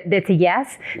things, that's a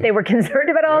yes. They were concerned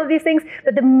about all of these things.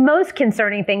 But the most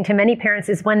concerning thing to many parents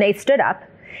is when they stood up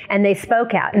and they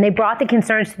spoke out and they brought the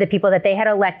concerns to the people that they had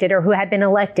elected or who had been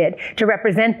elected to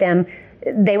represent them.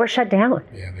 They were shut down.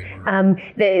 Yeah, they were.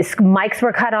 The mics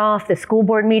were cut off, the school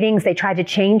board meetings, they tried to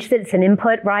change citizen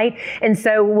input, right? And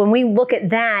so when we look at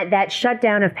that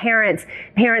shutdown of parents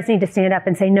need to stand up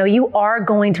and say, no, you are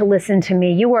going to listen to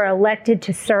me. You were elected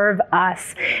to serve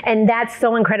us. And that's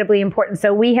so incredibly important.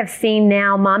 So we have seen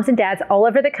now moms and dads all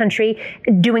over the country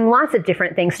doing lots of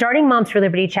different things, starting Moms for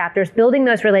Liberty chapters, building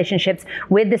those relationships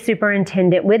with the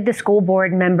superintendent, with the school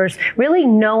board members, really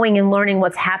knowing and learning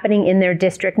what's happening in their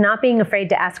district, not being afraid afraid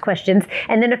to ask questions.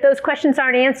 And then if those questions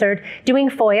aren't answered, doing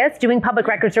FOIAs, doing public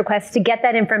records requests to get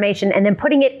that information and then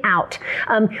putting it out.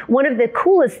 One of the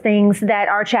coolest things that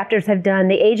our chapters have done,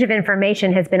 the age of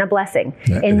information has been a blessing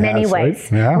in many ways,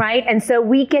 right? And so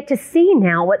we get to see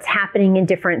now what's happening in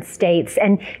different states.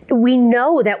 And we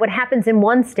know that what happens in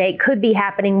one state could be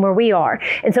happening where we are.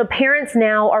 And so parents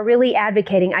now are really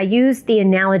advocating. I use the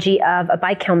analogy of a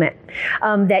bike helmet,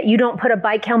 that you don't put a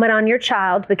bike helmet on your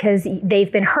child because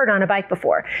they've been hurt on a bike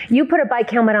before. You put a bike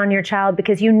helmet on your child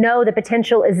because you know the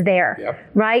potential is there,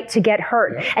 right, to get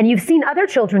hurt. And you've seen other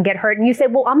children get hurt, and you say,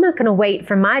 well, I'm not going to wait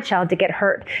for my child to get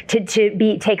hurt to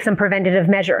take some preventative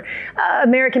measure.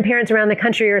 American parents around the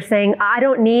country are saying, I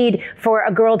don't need for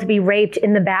a girl to be raped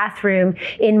in the bathroom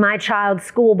in my child's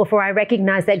school before I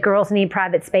recognize that girls need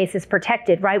private spaces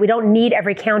protected, right? We don't need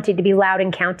every county to be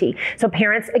Loudoun County. So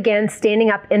parents, again, standing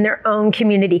up in their own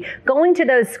community, going to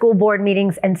those school board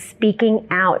meetings and speaking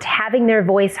out, having their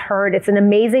voice heard. It's an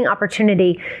amazing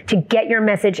opportunity to get your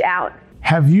message out.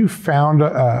 Have you found,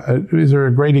 is there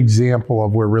a great example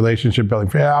of where relationship building,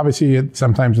 obviously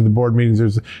sometimes in the board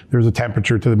meetings there's a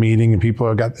temperature to the meeting and people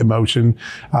have got emotion,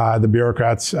 the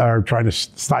bureaucrats are trying to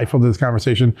stifle this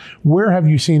conversation. Where have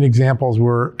you seen examples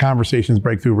where conversations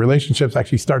break through, relationships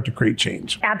actually start to create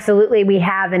change? Absolutely, we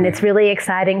have, and it's really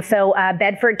exciting. So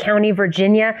Bedford County,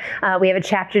 Virginia, we have a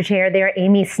chapter chair there,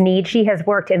 Amy Sneed. She has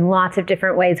worked in lots of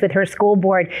different ways with her school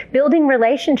board, building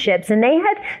relationships, and they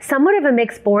had somewhat of a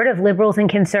mixed board of liberals and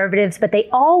conservatives, but they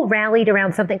all rallied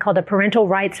around something called a parental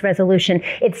rights resolution.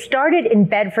 It started in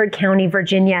Bedford County,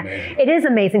 Virginia. It is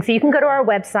amazing. So you can go to our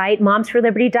website,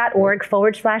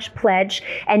 momsforliberty.org/pledge,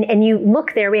 and you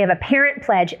look there. We have a parent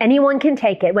pledge. Anyone can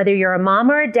take it, whether you're a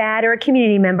mom or a dad or a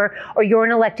community member, or you're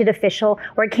an elected official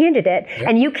or a candidate.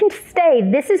 And you can say,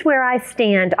 this is where I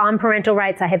stand on parental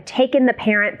rights. I have taken the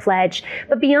parent pledge.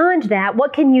 But beyond that,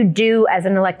 what can you do as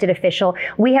an elected official?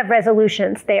 We have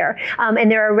resolutions there.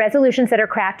 And there are resolutions that are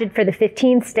crafted for the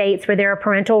 15 states where there are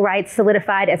parental rights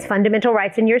solidified as fundamental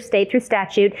rights in your state through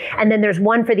statute. And then there's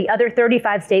one for the other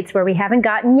 35 states where we haven't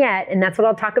gotten yet. And that's what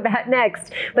I'll talk about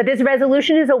next. But this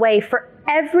resolution is a way for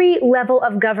every level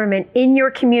of government in your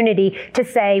community to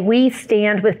say, we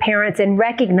stand with parents and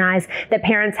recognize that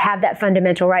parents have that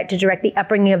fundamental right to direct the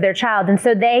upbringing of their child. And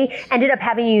so they ended up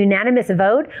having a unanimous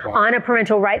vote on a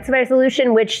parental rights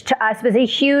resolution, which to us was a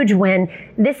huge win.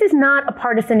 This is not a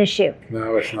partisan issue.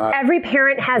 No, it's not. Every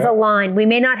parent has a line. We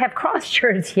may not have cross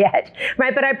shirts yet,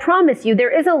 right? But I promise you, there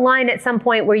is a line at some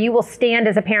point where you will stand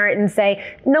as a parent and say,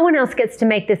 no one else gets to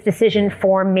make this decision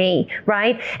for me,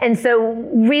 right? And so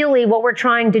really what we're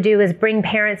trying to do is bring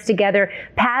parents together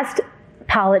past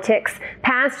politics,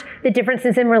 past the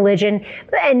differences in religion,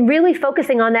 and really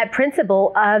focusing on that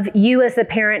principle of you as a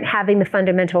parent having the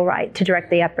fundamental right to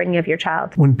direct the upbringing of your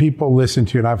child. When people listen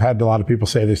to you, and I've had a lot of people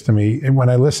say this to me, and when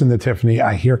I listen to Tiffany,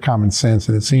 I hear common sense,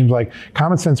 and it seems like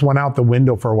common sense went out the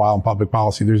window for a while in public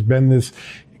policy. There's been this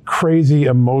crazy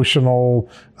emotional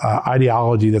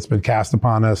ideology that's been cast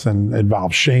upon us and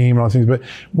involves shame and all those things. But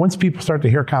once people start to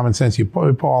hear common sense, you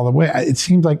pull all the way. It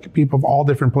seems like people of all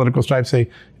different political stripes say,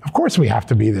 of course we have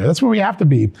to be there. That's where we have to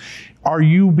be. Are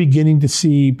you beginning to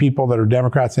see people that are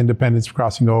Democrats, independents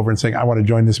crossing over and saying, I want to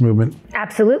join this movement?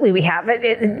 Absolutely, we have.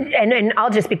 And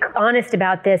I'll just be honest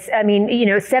about this. I mean,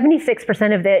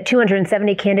 76% of the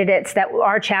 270 candidates that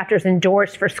our chapters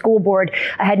endorsed for school board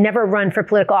had never run for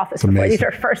political office before. These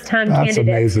are first-time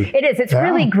candidates. Amazing. It is. It's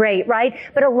really great, right?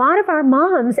 But a lot of our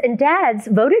moms and dads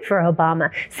voted for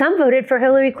Obama. Some voted for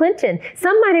Hillary Clinton.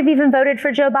 Some might have even voted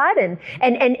for Joe Biden.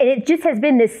 And it just has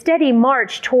been this steady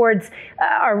march towards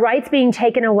our rights being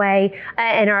taken away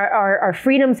and our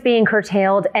freedoms being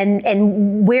curtailed, and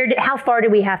how far do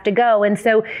we have to go? And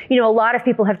so, a lot of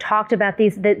people have talked about the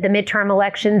midterm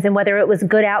elections and whether it was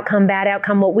good outcome, bad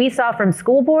outcome. What we saw from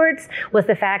school boards was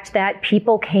the fact that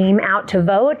people came out to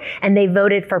vote and they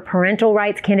voted for parental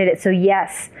rights candidates. So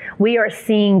yes, we are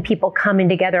seeing people coming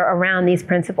together around these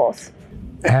principles.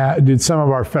 Did some of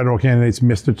our federal candidates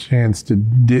miss the chance to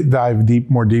dive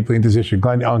more deeply into this issue?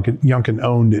 Glenn Youngkin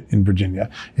owned it in Virginia,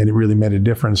 and it really made a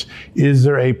difference. Is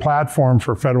there a platform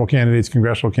for federal candidates,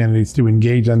 congressional candidates, to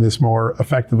engage on this more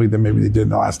effectively than maybe they did in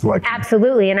the last election?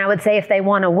 Absolutely, and I would say if they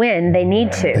want to win, they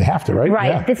need to. They have to, right?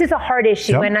 Right. Yeah. This is a hard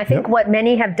issue, and I think what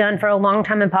many have done for a long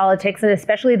time in politics, and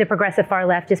especially the progressive far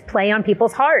left, is play on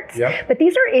people's hearts. But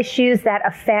these are issues that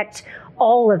affect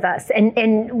all of us.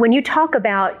 And when you talk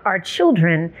about our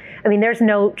children, I mean, there's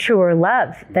no truer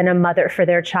love than a mother for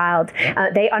their child.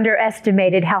 They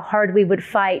underestimated how hard we would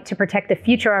fight to protect the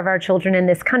future of our children in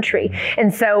this country.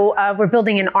 And so we're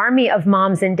building an army of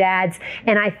moms and dads.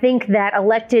 And I think that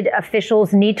elected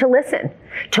officials need to listen.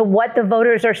 to what the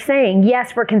voters are saying.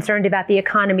 Yes, we're concerned about the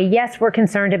economy. Yes, we're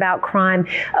concerned about crime.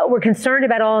 We're concerned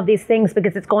about all of these things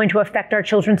because it's going to affect our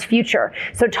children's future.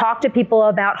 So talk to people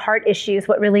about heart issues,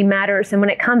 what really matters. And when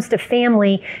it comes to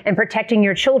family and protecting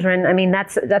your children, I mean,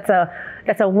 that's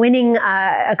a winning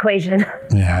equation.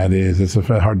 Yeah, it is. It's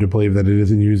hard to believe that it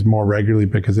isn't used more regularly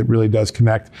because it really does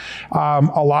connect.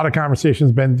 A lot of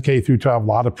conversations been K through 12, a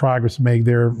lot of progress made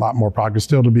there, a lot more progress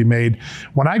still to be made.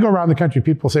 When I go around the country,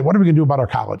 people say, what are we going to do about our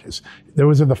colleges?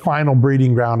 Those are the final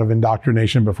breeding ground of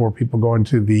indoctrination before people go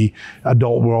into the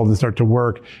adult world and start to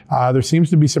work. There seems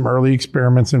to be some early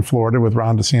experiments in Florida with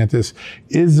Ron DeSantis.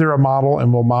 Is there a model,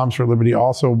 and will Moms for Liberty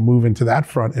also move into that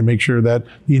front and make sure that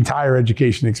the entire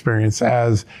education experience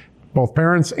has both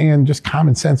parents and just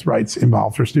common sense rights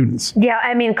involved for students? Yeah,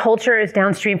 I mean, culture is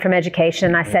downstream from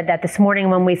education. I said that this morning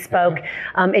when we spoke.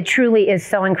 It truly is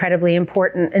so incredibly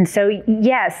important. And so,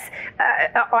 yes,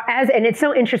 and it's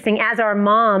so interesting, as our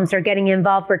moms are getting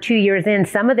involved for 2 years in,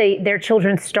 some of their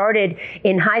children started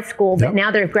in high school, but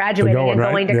now they're graduating and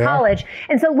going to college.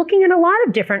 And so looking at a lot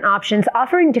of different options,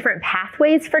 offering different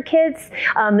pathways for kids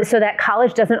so that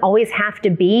college doesn't always have to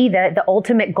be the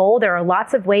ultimate goal. There are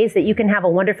lots of ways that you can have a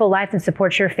wonderful life and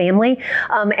support your family.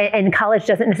 And college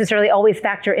doesn't necessarily always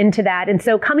factor into that. And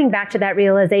so coming back to that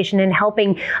realization and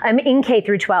helping in K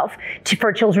through 12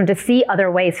 for children to see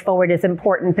other ways forward is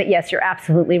important. But yes, you're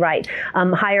absolutely right.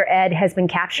 Higher ed has been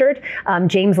captured.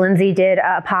 James Lindsay did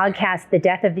a podcast, The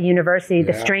Death of the University,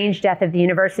 The Strange Death of the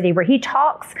University, where he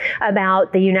talks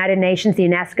about the United Nations, the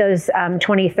UNESCO's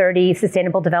 2030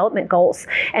 Sustainable Development Goals.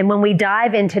 And when we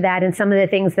dive into that and some of the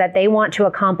things that they want to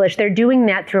accomplish, they're doing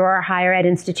that through our higher ed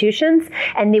institutions.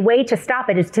 And the way to stop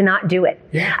it is to not do it.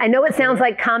 Yeah. I know it sounds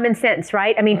like common sense,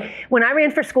 right? I mean, when I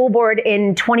ran for school board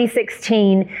in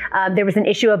 2016, there was an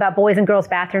issue about boys and girls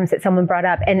bathrooms that someone brought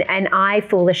up. And I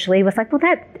foolishly was like, well,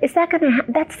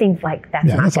 that seems like that's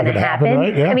not going to happen.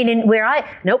 Right? Yeah. I mean,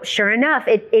 nope, sure enough,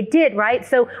 it did, right?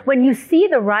 So when you see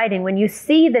the writing, when you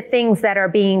see the things that are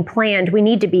being planned, we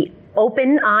need to be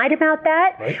open-eyed about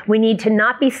that. Right. We need to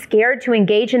not be scared to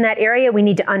engage in that area. We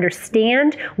need to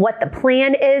understand what the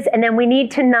plan is, and then we need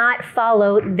to not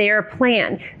follow their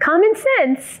plan. Common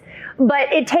sense,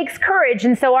 but it takes courage.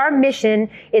 And so our mission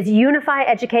is unify,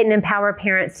 educate, and empower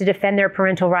parents to defend their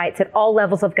parental rights at all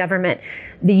levels of government.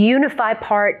 The unify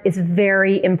part is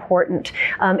very important.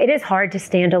 It is hard to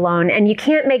stand alone, and you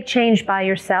can't make change by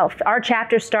yourself. Our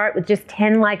chapters start with just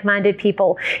 10 like-minded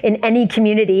people in any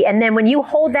community. And then when you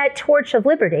hold that torch of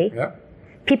liberty,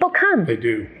 people come. They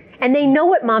do. And they know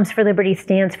what Moms for Liberty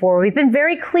stands for. We've been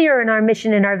very clear in our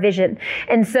mission and our vision.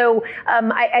 And so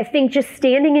I think just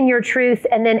standing in your truth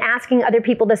and then asking other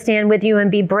people to stand with you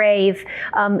and be brave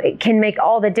can make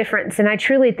all the difference. And I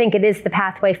truly think it is the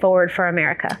pathway forward for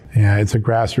America. Yeah, it's a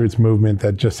grassroots movement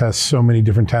that just has so many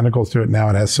different tentacles to it now.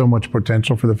 It has so much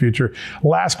potential for the future.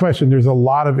 Last question. There's a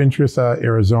lot of interest.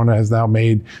 Arizona has now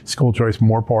made school choice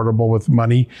more portable with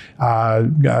money.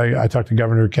 I talked to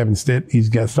Governor Kevin Stitt. He's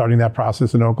starting that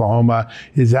process in Oklahoma.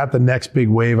 Is that the next big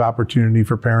wave opportunity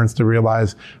for parents to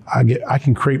realize I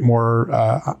can create more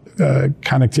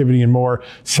connectivity and more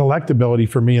selectability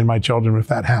for me and my children if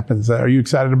that happens? Are you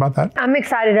excited about that? I'm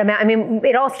excited about it. I mean,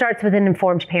 it all starts with an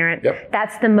informed parent. Yep.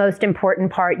 That's the most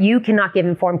important part. You cannot give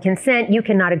informed consent. You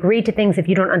cannot agree to things if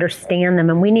you don't understand them.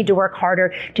 And we need to work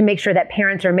harder to make sure that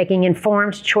parents are making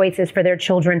informed choices for their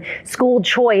children. School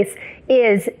choice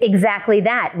is exactly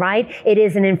that, right? It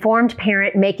is an informed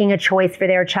parent making a choice for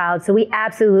their child. So we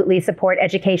absolutely support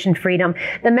education freedom.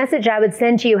 The message I would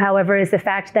send to you, however, is the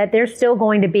fact that there's still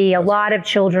going to be a lot of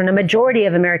children, a majority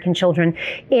of American children,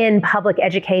 in public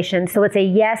education. So it's a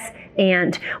yes,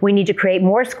 and we need to create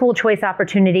more school choice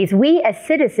opportunities. We as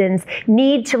citizens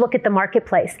need to look at the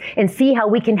marketplace and see how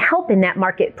we can help in that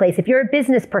marketplace. If you're a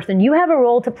business person, you have a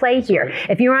role to play here.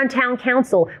 If you're on town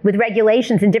council with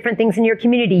regulations and different things in your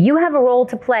community, you have a role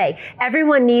to play.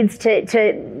 Everyone needs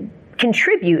to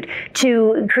contribute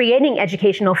to creating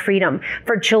educational freedom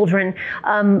for children.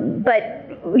 But,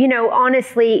 you know,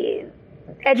 honestly,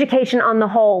 education on the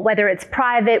whole, whether it's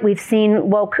private, we've seen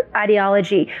woke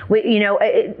ideology.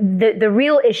 The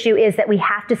real issue is that we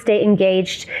have to stay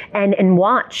engaged and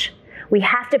watch. We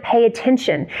have to pay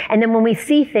attention. And then when we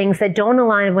see things that don't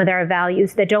align with our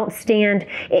values, that don't stand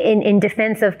in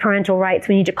defense of parental rights,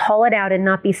 we need to call it out and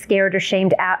not be scared or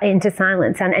shamed out into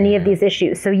silence on any of these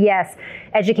issues. So yes,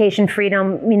 education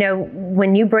freedom,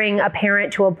 when you bring a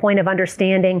parent to a point of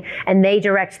understanding and they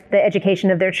direct the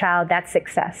education of their child, that's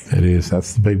success. It is.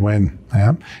 That's the big win.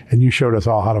 Yeah. And you showed us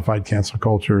all how to fight cancel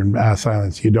culture and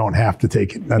silence. You don't have to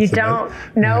take it. You don't.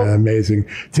 No. Amazing.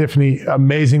 Tiffany,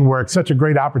 amazing work. Such a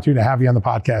great opportunity to have have you on the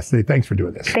podcast today. Thanks for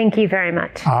doing this. Thank you very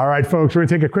much. All right, folks, we're going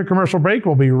to take a quick commercial break.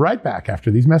 We'll be right back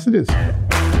after these messages.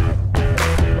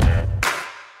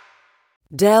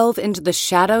 Delve into the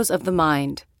shadows of the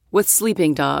mind with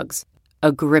Sleeping Dogs,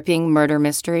 a gripping murder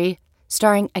mystery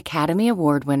starring Academy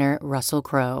Award winner Russell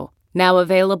Crowe. Now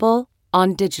available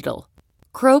on digital.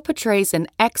 Crowe portrays an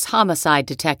ex-homicide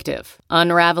detective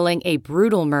unraveling a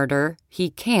brutal murder he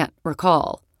can't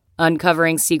recall.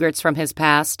 Uncovering secrets from his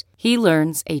past, he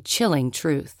learns a chilling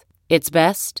truth. It's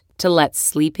best to let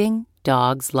sleeping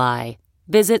dogs lie.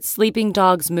 Visit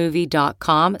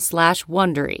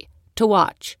sleepingdogsmovie.com/Wondery to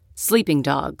watch Sleeping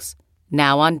Dogs,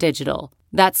 now on digital.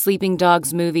 That's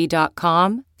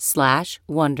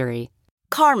sleepingdogsmovie.com/Wondery.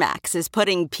 CarMax is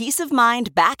putting peace of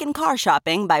mind back in car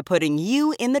shopping by putting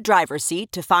you in the driver's seat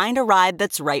to find a ride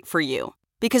that's right for you.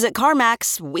 Because at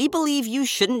CarMax, we believe you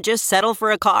shouldn't just settle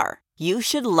for a car. You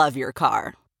should love your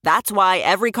car. That's why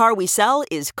every car we sell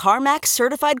is CarMax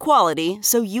certified quality,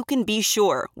 so you can be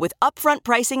sure with upfront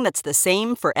pricing that's the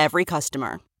same for every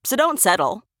customer. So don't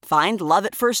settle. Find love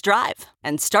at first drive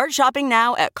and start shopping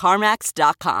now at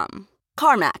CarMax.com.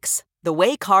 CarMax, the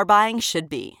way car buying should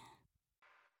be.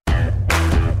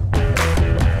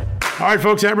 All right,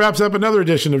 folks, that wraps up another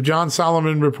edition of John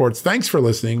Solomon Reports. Thanks for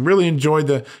listening. Really enjoyed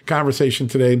the conversation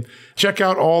today. Check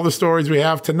out all the stories we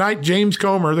have tonight. James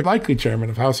Comer, the likely chairman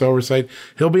of House Oversight,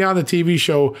 he'll be on the TV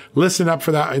show. Listen up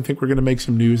for that. I think we're going to make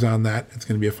some news on that. It's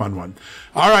going to be a fun one.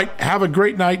 All right, have a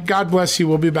great night. God bless you.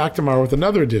 We'll be back tomorrow with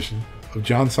another edition of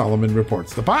John Solomon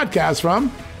Reports, the podcast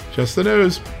from Just the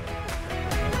News.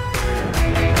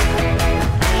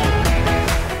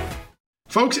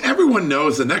 Folks, everyone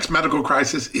knows the next medical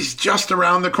crisis is just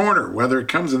around the corner, whether it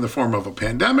comes in the form of a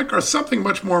pandemic or something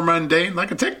much more mundane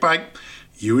like a tick bite.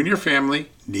 You and your family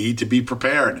need to be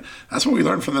prepared. That's what we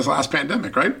learned from this last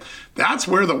pandemic, right? That's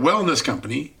where the Wellness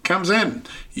Company comes in.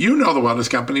 You know the Wellness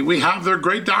Company. We have their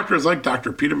great doctors like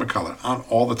Dr. Peter McCullough on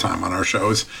all the time on our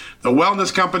shows. The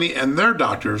Wellness Company and their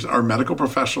doctors are medical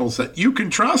professionals that you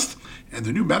can trust, and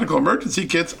the new medical emergency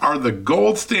kits are the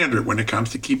gold standard when it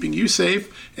comes to keeping you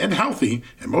safe and healthy,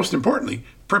 and most importantly,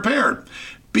 prepared.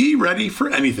 Be ready for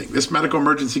anything. This medical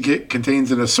emergency kit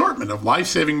contains an assortment of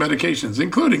life-saving medications,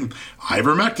 including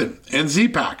ivermectin and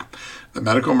Z-Pak. The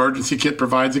medical emergency kit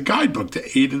provides a guidebook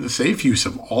to aid in the safe use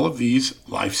of all of these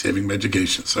life-saving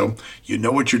medications, so you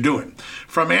know what you're doing.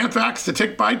 From anthrax to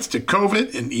tick bites to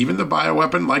COVID and even the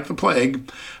bioweapon like the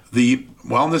plague, the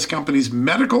Wellness Company's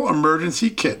medical emergency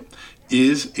kit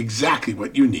is exactly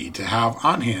what you need to have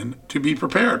on hand to be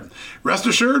prepared. Rest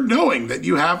assured knowing that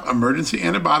you have emergency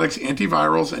antibiotics,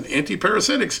 antivirals, and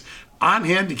antiparasitics on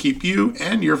hand to keep you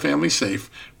and your family safe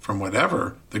from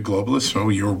whatever the globalists throw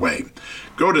your way.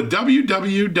 Go to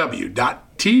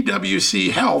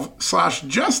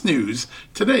www.twchealth/justnews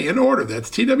today and order. That's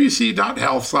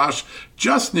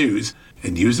twc.health/justnews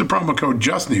and use the promo code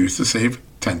JUSTNEWS to save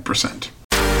 10%.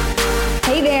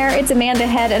 Hey there, it's Amanda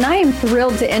Head, and I am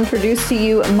thrilled to introduce to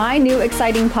you my new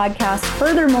exciting podcast,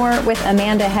 Furthermore with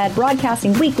Amanda Head,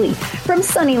 broadcasting weekly from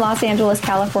sunny Los Angeles,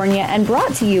 California, and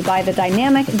brought to you by the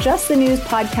dynamic Just the News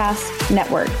Podcast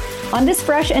Network. On this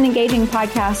fresh and engaging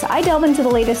podcast, I delve into the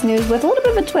latest news with a little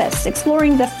bit of a twist,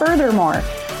 exploring the furthermore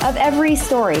of every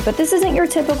story. But this isn't your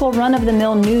typical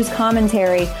run-of-the-mill news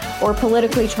commentary or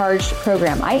politically charged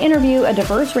program. I interview a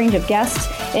diverse range of guests,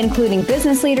 including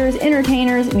business leaders,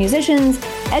 entertainers, musicians,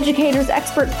 educators,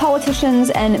 experts, politicians,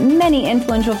 and many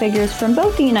influential figures from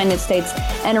both the United States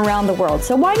and around the world.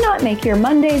 So why not make your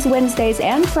Mondays, Wednesdays,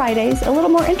 and Fridays a little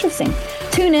more interesting?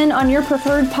 Tune in on your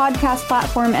preferred podcast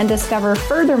platform and discover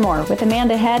Furthermore with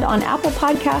Amanda Head on Apple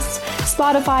Podcasts,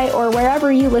 Spotify, or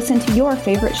wherever you listen to your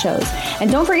favorite shows. And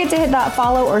don't forget to hit that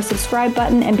follow or subscribe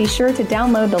button and be sure to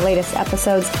download the latest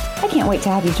episodes. I can't wait to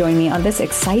have you join me on this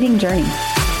exciting journey.